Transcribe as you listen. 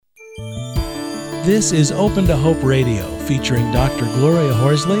This is Open to Hope Radio, featuring Dr. Gloria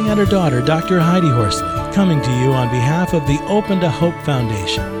Horsley and her daughter, Dr. Heidi Horsley, coming to you on behalf of the Open to Hope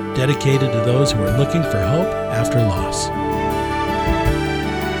Foundation, dedicated to those who are looking for hope after loss.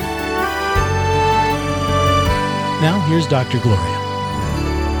 Now, here's Dr. Gloria.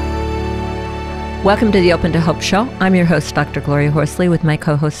 Welcome to the Open to Hope Show. I'm your host, Dr. Gloria Horsley, with my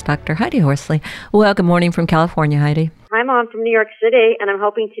co-host, Dr. Heidi Horsley. Well, good morning from California, Heidi. I'm on from New York City, and I'm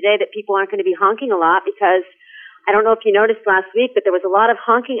hoping today that people aren't going to be honking a lot because I don't know if you noticed last week, but there was a lot of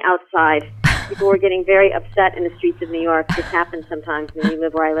honking outside. People were getting very upset in the streets of New York. This happens sometimes when you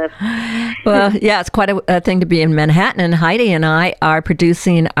live where I live. Well, yeah, it's quite a thing to be in Manhattan, and Heidi and I are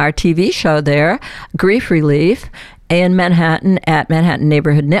producing our TV show there, Grief Relief, in Manhattan at Manhattan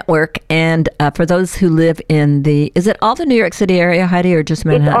Neighborhood Network. And for those who live in is it all the New York City area, Heidi, or just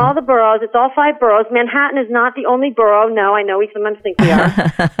Manhattan? It's all the boroughs. It's all 5 boroughs. Manhattan is not the only borough. No, I know we sometimes think we are.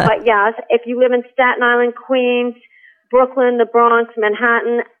 But yes, if you live in Staten Island, Queens, Brooklyn, the Bronx,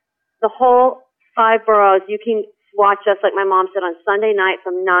 Manhattan, the whole 5 boroughs, you can watch us, like my mom said, on Sunday night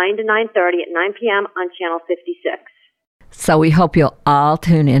from 9 to 9:30 at 9 p.m. on Channel 56. So we hope you'll all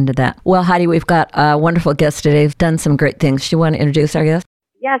tune into that. Well, Heidi, we've got a wonderful guest today who's done some great things. Do you want to introduce our guest?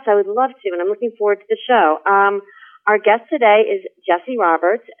 Yes, I would love to, and I'm looking forward to the show. Our guest today is Jesse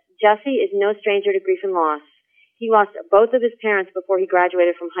Roberts. Jesse is no stranger to grief and loss. He lost both of his parents before he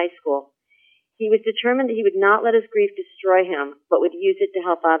graduated from high school. He was determined that he would not let his grief destroy him, but would use it to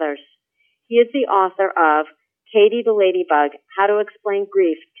help others. He is the author of Katie the Ladybug, How to Explain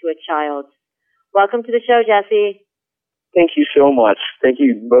Grief to a Child. Welcome to the show, Jesse. Thank you so much. Thank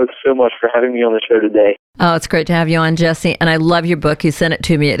you both so much for having me on the show today. Oh, it's great to have you on, Jesse. And I love your book. You sent it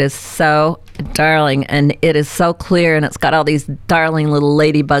to me. It is so darling, and it is so clear, and it's got all these darling little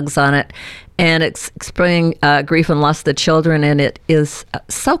ladybugs on it. And it's explaining grief and loss of the children, and it is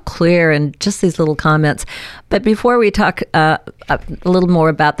so clear, and just these little comments. But before we talk a little more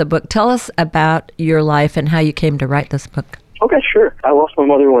about the book, tell us about your life and how you came to write this book. Okay, sure. I lost my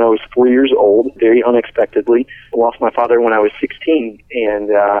mother when I was 4 years old, very unexpectedly. I lost my father when I was 16, and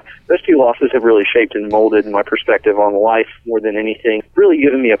those two losses have really shaped and molded my perspective on life more than anything, really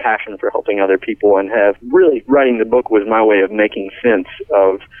given me a passion for helping other people, and have really, writing the book was my way of making sense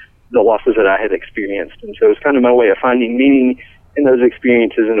of the losses that I had experienced. And so it was kind of my way of finding meaning in those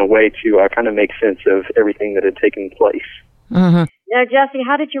experiences in a way to kind of make sense of everything that had taken place. Mm-hmm. Now, Jesse,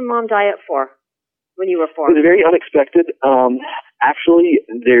 how did your mom die at 4? When you were 4? It was very unexpected. Actually,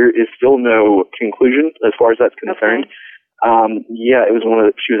 there is still no conclusion as far as that's concerned. Okay.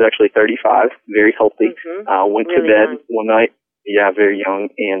 She was actually 35, very healthy. Mm-hmm. Went really to bed young. one night, very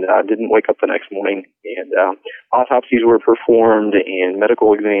young, and didn't wake up the next morning. And autopsies were performed and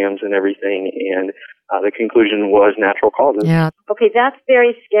medical exams and everything, and the conclusion was natural causes. Yeah. Okay, that's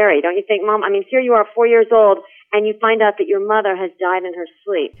very scary, don't you think, Mom? I mean, here you are, 4 years old, and you find out that your mother has died in her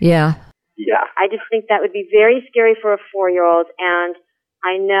sleep. Yeah. Yeah. I just think that would be very scary for a 4-year-old, and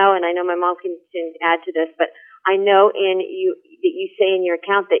I know my mom can add to this, but I know that you say in your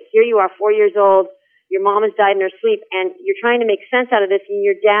account that here you are, 4 years old, your mom has died in her sleep, and you're trying to make sense out of this, and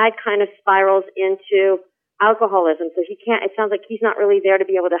your dad kind of spirals into alcoholism, so it sounds like he's not really there to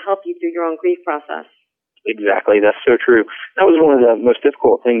be able to help you through your own grief process. Exactly. That's so true. That was one of the most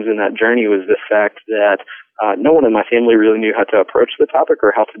difficult things in that journey, was the fact that no one in my family really knew how to approach the topic or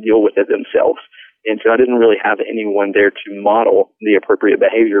how to deal with it themselves. And so I didn't really have anyone there to model the appropriate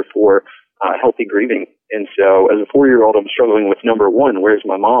behavior for healthy grieving. And so as a 4-year-old, I'm struggling with, number one, where's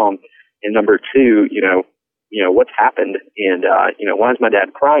my mom? And number two, what's happened? And, why is my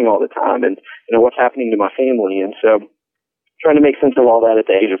dad crying all the time? And, what's happening to my family? And so trying to make sense of all that at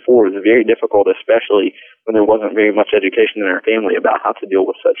the age of 4 was very difficult, especially when there wasn't very much education in our family about how to deal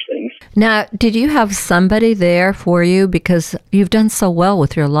with such things. Now, did you have somebody there for you? Because you've done so well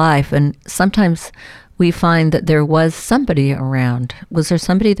with your life, and sometimes we find that there was somebody around. Was there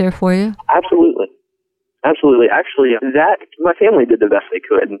somebody there for you? Absolutely. Actually, my family did the best they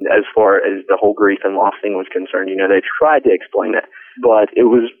could as far as the whole grief and loss thing was concerned. They tried to explain it, but it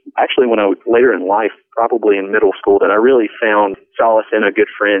was actually when I was later in life, probably in middle school, that I really found solace in a good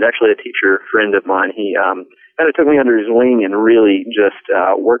friend, actually a teacher friend of mine. He kind of took me under his wing and really just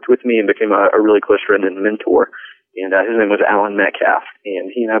worked with me and became a really close friend and mentor. And his name was Alan Metcalf,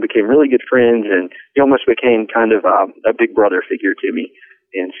 and he and I became really good friends, and he almost became kind of a big brother figure to me.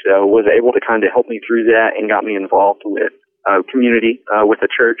 And so was able to kind of help me through that and got me involved with community, with a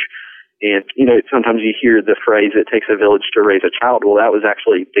church. And, sometimes you hear the phrase, it takes a village to raise a child. Well, that was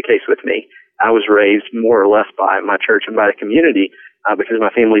actually the case with me. I was raised more or less by my church and by the community because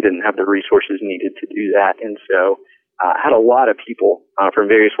my family didn't have the resources needed to do that. And so had a lot of people from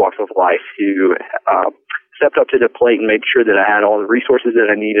various walks of life who stepped up to the plate and made sure that I had all the resources that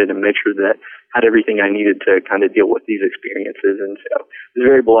I needed and made sure that I had everything I needed to kind of deal with these experiences. And so I was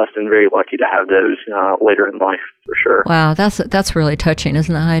very blessed and very lucky to have those later in life, for sure. Wow, that's really touching,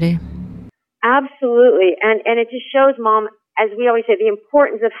 isn't it, Heidi? Absolutely. And it just shows, Mom, as we always say, the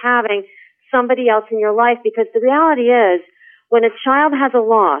importance of having somebody else in your life, because the reality is when a child has a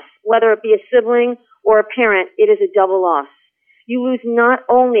loss, whether it be a sibling or a parent, it is a double loss. You lose not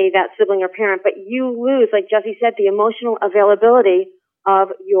only that sibling or parent, but you lose, like Jesse said, the emotional availability of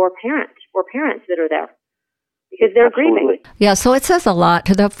your parent or parents that are there, because they're Absolutely. grieving. Yeah, so it says a lot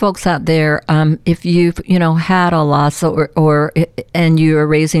to the folks out there. If you've had a loss and you're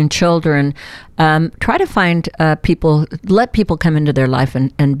raising children, try to find people, let people come into their life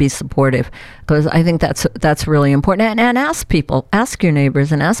and be supportive, because I think that's really important. And ask your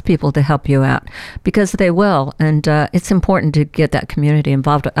neighbors, and ask people to help you out, because they will. And it's important to get that community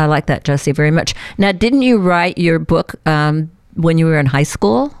involved. I like that, Jesse, very much. Now, didn't you write your book when you were in high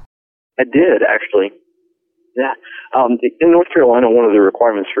school? I did, actually. Yeah. In North Carolina, one of the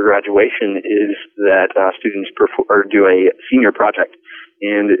requirements for graduation is that students do a senior project.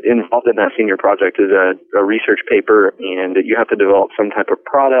 And involved in that senior project is a research paper, and you have to develop some type of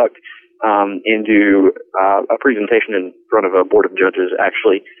product and do a presentation in front of a board of judges,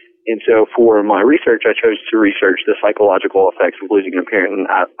 actually. And so for my research, I chose to research the psychological effects of losing a parent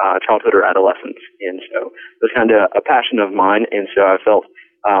in childhood or adolescence. And so it was kind of a passion of mine, and so I felt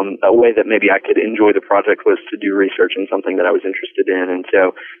a way that maybe I could enjoy the project was to do research in something that I was interested in. And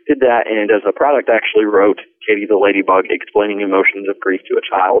so did that, and as a product, I actually wrote Katie the Ladybug, explaining emotions of grief to a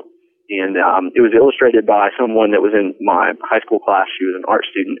child. And it was illustrated by someone that was in my high school class. She was an art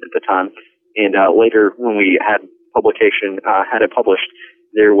student at the time. And later, when we had publication, had it published,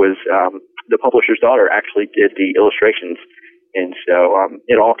 there was the publisher's daughter actually did the illustrations. And so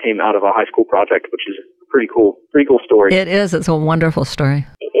it all came out of a high school project, which is a pretty cool story. It is. It's a wonderful story.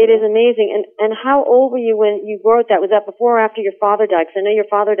 It is amazing. And how old were you when you wrote that? Was that before or after your father died? Because I know your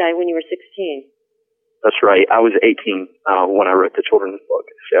father died when you were 16. That's right. I was 18 when I wrote the children's book.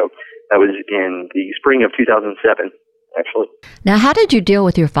 So that was in the spring of 2007, actually. Now, how did you deal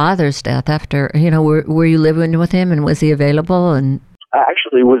with your father's death after, were you living with him, and was he available? And I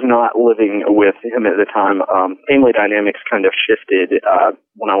actually was not living with him at the time. Family dynamics kind of shifted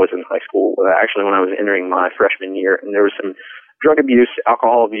when I was in high school, actually when I was entering my freshman year, and there was some drug abuse,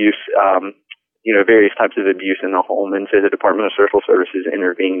 alcohol abuse, various types of abuse in the home, and so the Department of Social Services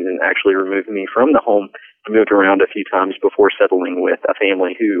intervened and actually removed me from the home. I moved around a few times before settling with a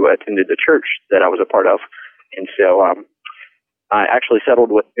family who attended the church that I was a part of, and so I actually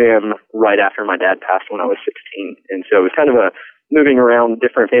settled with them right after my dad passed when I was 16, and so it was kind of a moving around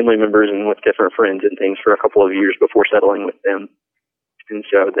different family members and with different friends and things for a couple of years before settling with them. And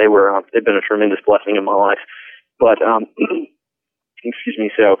so they've been a tremendous blessing in my life. But, excuse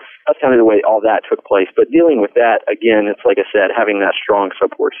me, so that's kind of the way all that took place. But dealing with that, again, it's like I said, having that strong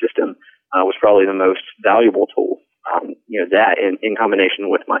support system was probably the most valuable tool. That in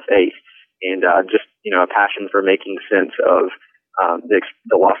combination with my faith and just, a passion for making sense of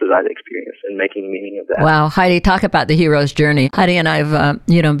the losses I've experienced and making meaning of that. Wow, Heidi, talk about the hero's journey. Heidi and I have,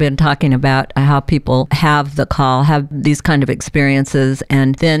 been talking about how people have the call, have these kind of experiences,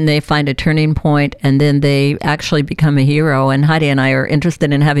 and then they find a turning point, and then they actually become a hero. And Heidi and I are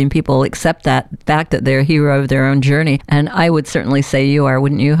interested in having people accept that fact that they're a hero of their own journey. And I would certainly say you are,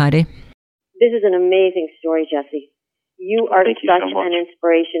 wouldn't you, Heidi? This is an amazing story, Jesse. You are such an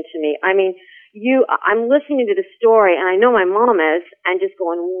inspiration to me. I mean, I'm listening to the story, and I know my mom is, and just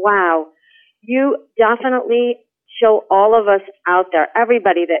going, wow, you definitely show all of us out there,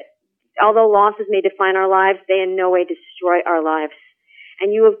 everybody, that although losses may define our lives, they in no way destroy our lives.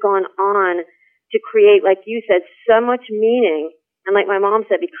 And you have gone on to create, like you said, so much meaning. And like my mom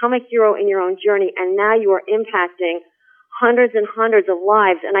said, become a hero in your own journey, and now you are impacting hundreds and hundreds of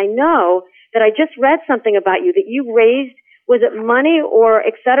lives. And I know that I just read something about you, that you raised, was it money or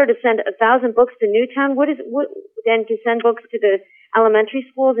et cetera, to send 1,000 books to Newtown? Then to send books to the elementary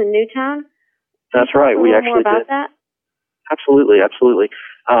schools in Newtown? That's right. We actually more about did. That? Absolutely.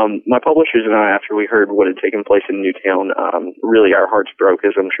 My publishers and I, after we heard what had taken place in Newtown, really our hearts broke,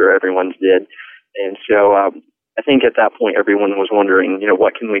 as I'm sure everyone's did. And so I think at that point everyone was wondering,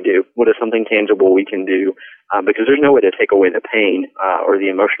 what can we do? What is something tangible we can do? Because there's no way to take away the pain or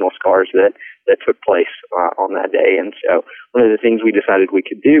the emotional scars that took place on that day. And so one of the things we decided we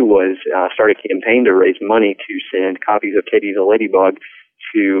could do was start a campaign to raise money to send copies of Katie the Ladybug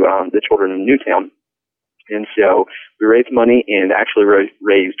to the children in Newtown. And so we raised money and actually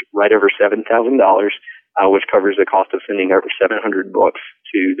raised right over $7,000 which covers the cost of sending over 700 books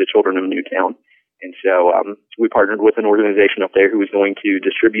to the children of Newtown. And so we partnered with an organization up there who was going to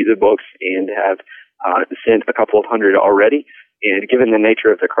distribute the books and have sent a couple of hundred already. And given the nature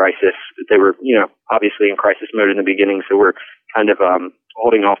of the crisis, they were, obviously in crisis mode in the beginning, so we're kind of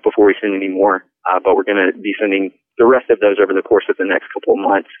holding off before we send any more. But we're going to be sending the rest of those over the course of the next couple of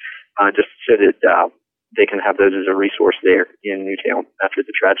months, just so that they can have those as a resource there in Newtown after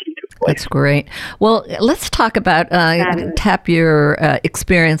the tragedy took place. That's great. Well, let's talk about, tap your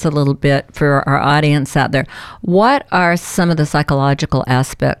experience a little bit for our audience out there. What are some of the psychological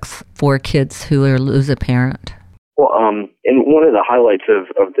aspects for kids who lose a parent? Well, and one of the highlights of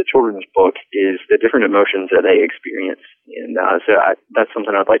the children's book is the different emotions that they experience. And that's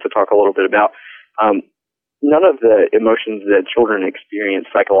something I'd like to talk a little bit about. None of the emotions that children experience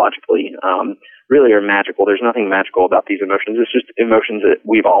psychologically really are magical. There's nothing magical about these emotions. It's just emotions that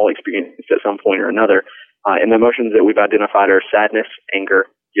we've all experienced at some point or another. And the emotions that we've identified are sadness, anger,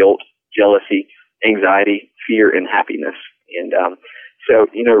 guilt, jealousy, anxiety, fear, and happiness. And so,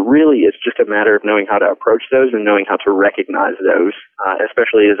 really it's just a matter of knowing how to approach those and knowing how to recognize those,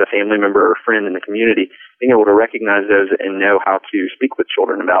 especially as a family member or friend in the community, being able to recognize those and know how to speak with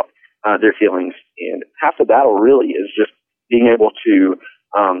children about their feelings. And half the battle really is just being able to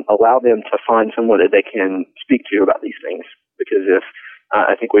allow them to find someone that they can speak to about these things. Because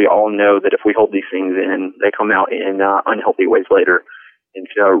I think we all know that if we hold these things in, they come out in unhealthy ways later. And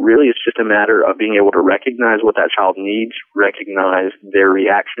so really it's just a matter of being able to recognize what that child needs, recognize their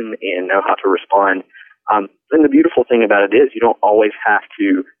reaction, and know how to respond. And the beautiful thing about it is you don't always have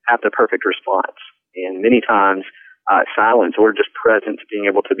to have the perfect response. And many times silence or just presence,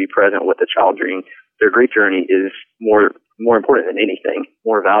 being able to be present with the child during their grief journey is more important than anything,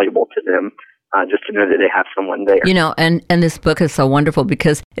 more valuable to them. Just to know that they have someone there. And this book is so wonderful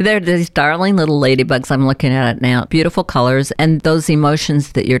because they're these darling little ladybugs. I'm looking at it now. Beautiful colors and those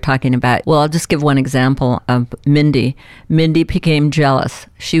emotions that you're talking about. Well, I'll just give one example of Mindy. Mindy became jealous.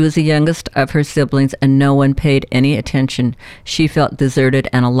 She was the youngest of her siblings and no one paid any attention. She felt deserted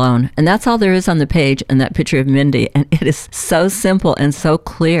and alone. And that's all there is on the page in that picture of Mindy. And it is so simple and so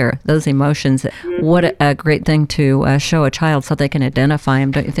clear, those emotions. Mm-hmm. What a great thing to show a child so they can identify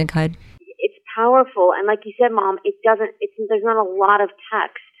them, don't you think, Heidi? Powerful, and like you said, Mom, there's not a lot of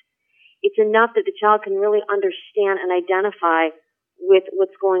text. It's enough that the child can really understand and identify with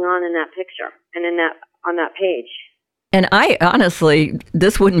what's going on in that picture and on that page. And I honestly,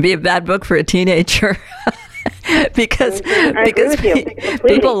 this wouldn't be a bad book for a teenager. because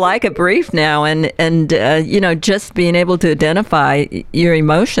people like a brief now, and just being able to identify your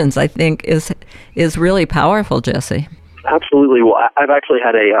emotions, I think, is really powerful, Jesse. Absolutely. Well, I've actually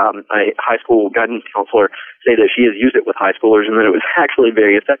had a high school guidance counselor say that she has used it with high schoolers and that it was actually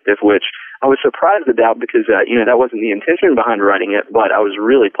very effective, which I was surprised about because, that wasn't the intention behind writing it, but I was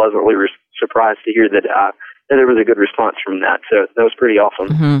really pleasantly surprised to hear that there was a good response from that. So that was pretty awesome.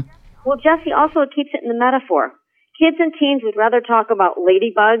 Mm-hmm. Well, Jesse, also it keeps it in the metaphor. Kids and teens would rather talk about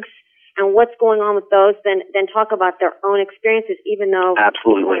ladybugs and what's going on with those than talk about their own experiences, even though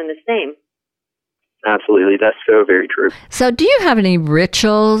Absolutely. It's one and the same. Absolutely. That's so very true. So do you have any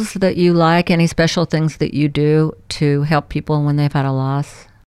rituals that you like, any special things that you do to help people when they've had a loss?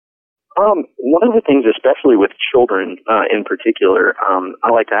 One of the things, especially with children in particular,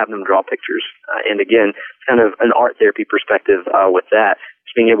 I like to have them draw pictures. And again, kind of an art therapy perspective with that,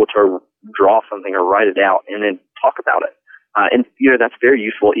 just being able to draw something or write it out and then talk about it. And that's very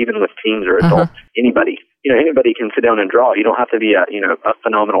useful even with teens or adults. Anybody can sit down and draw. You don't have to be a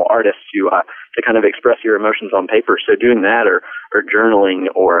phenomenal artist to kind of express your emotions on paper. So doing that or journaling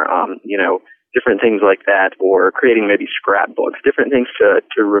or different things like that, or creating maybe scrapbooks, different things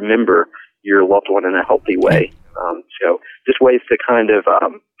to remember your loved one in a healthy way. So just ways to kind of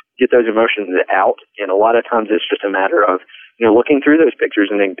get those emotions out. And a lot of times it's just a matter of looking through those pictures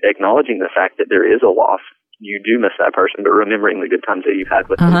and acknowledging the fact that there is a loss. You do miss that person, but remembering the good times that you've had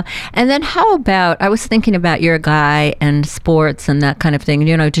with them. And then how about, I was thinking about you're a guy and sports and that kind of thing,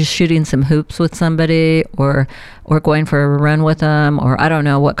 just shooting some hoops with somebody or going for a run with them, or I don't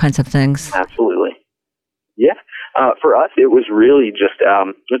know, what kinds of things? Absolutely. Yeah. For us, it was really just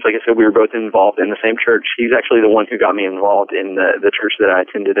like I said, we were both involved in the same church. He's actually the one who got me involved in the church that I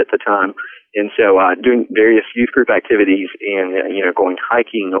attended at the time. And so doing various youth group activities and, going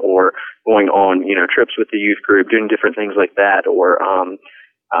hiking or going on, trips with the youth group, doing different things like that, or,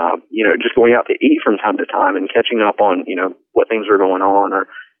 just going out to eat from time to time and catching up on, what things were going on, or,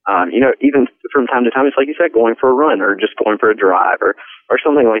 even from time to time, it's like you said, going for a run or just going for a drive or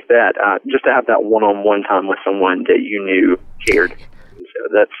something like that, just to have that one-on-one time with someone that you knew cared. So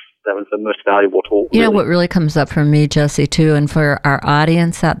the most valuable tool. You know what really comes up for me, Jesse, too, and for our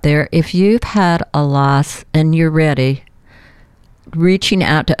audience out there, if you've had a loss and you're ready, reaching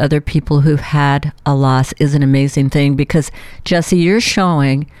out to other people who've had a loss is an amazing thing, because, Jesse, you're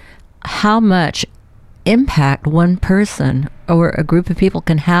showing how much impact one person or a group of people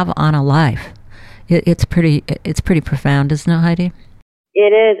can have on a life. It's pretty profound, isn't it, Heidi?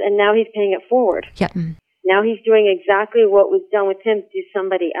 It is, and now he's paying it forward. Yep. Now he's doing exactly what was done with him to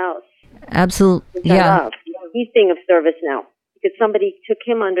somebody else. Absolutely. Which I love. He's being of service now because somebody took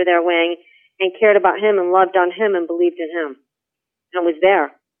him under their wing and cared about him and loved on him and believed in him and was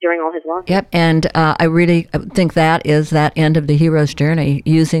there during all his losses. Yep, and I really think that is that end of the hero's journey,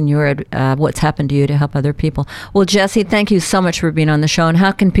 using your what's happened to you to help other people. Well, Jesse, thank you so much for being on the show. And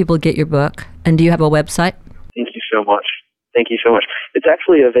how can people get your book? And do you have a website? Thank you so much. Thank you so much. It's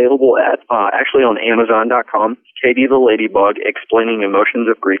actually available at on Amazon.com, Katie the Ladybug, Explaining Emotions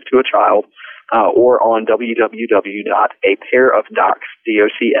of Grief to a Child, or on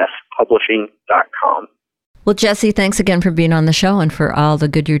www.apairofdocspublishing.com. Well, Jesse, thanks again for being on the show and for all the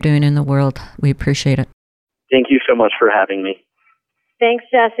good you're doing in the world. We appreciate it. Thank you so much for having me. Thanks,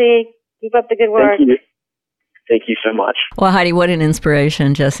 Jesse. Keep up the good work. Thank you. Thank you so much. Well, Heidi, what an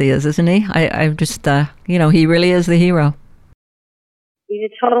inspiration Jesse is, isn't he? I'm just, he really is the hero. He's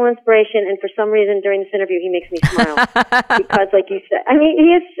a total inspiration, and for some reason during this interview, he makes me smile. Because, like you said, I mean,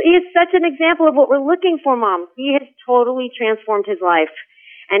 he is such an example of what we're looking for, Mom. He has totally transformed his life.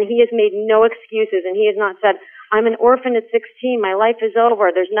 And he has made no excuses, and he has not said, I'm an orphan at 16, my life is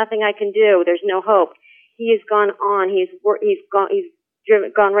over, there's nothing I can do, there's no hope. He has gone on, he's gone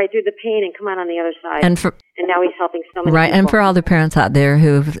right through the pain and come out on the other side. And now he's helping so many people. And for all the parents out there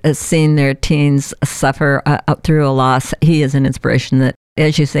who've seen their teens suffer up through a loss, he is an inspiration that,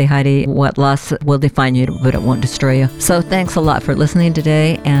 as you say, Heidi, what loss will define you, but it won't destroy you. So thanks a lot for listening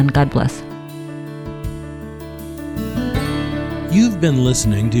today, and God bless. You've been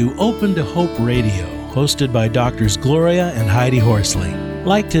listening to Open to Hope Radio, hosted by Drs. Gloria and Heidi Horsley.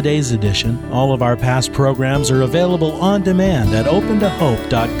 Like today's edition, all of our past programs are available on demand at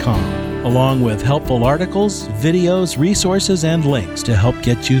opentohope.com, along with helpful articles, videos, resources, and links to help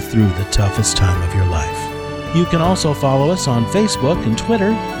get you through the toughest time of your life. You can also follow us on Facebook and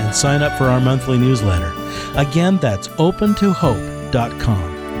Twitter and sign up for our monthly newsletter. Again, that's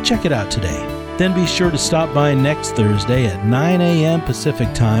opentohope.com. Check it out today. Then be sure to stop by next Thursday at 9 a.m.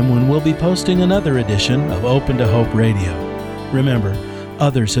 Pacific Time when we'll be posting another edition of Open to Hope Radio. Remember,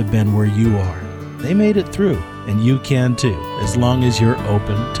 others have been where you are. They made it through, and you can too, as long as you're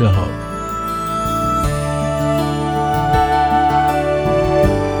open to hope.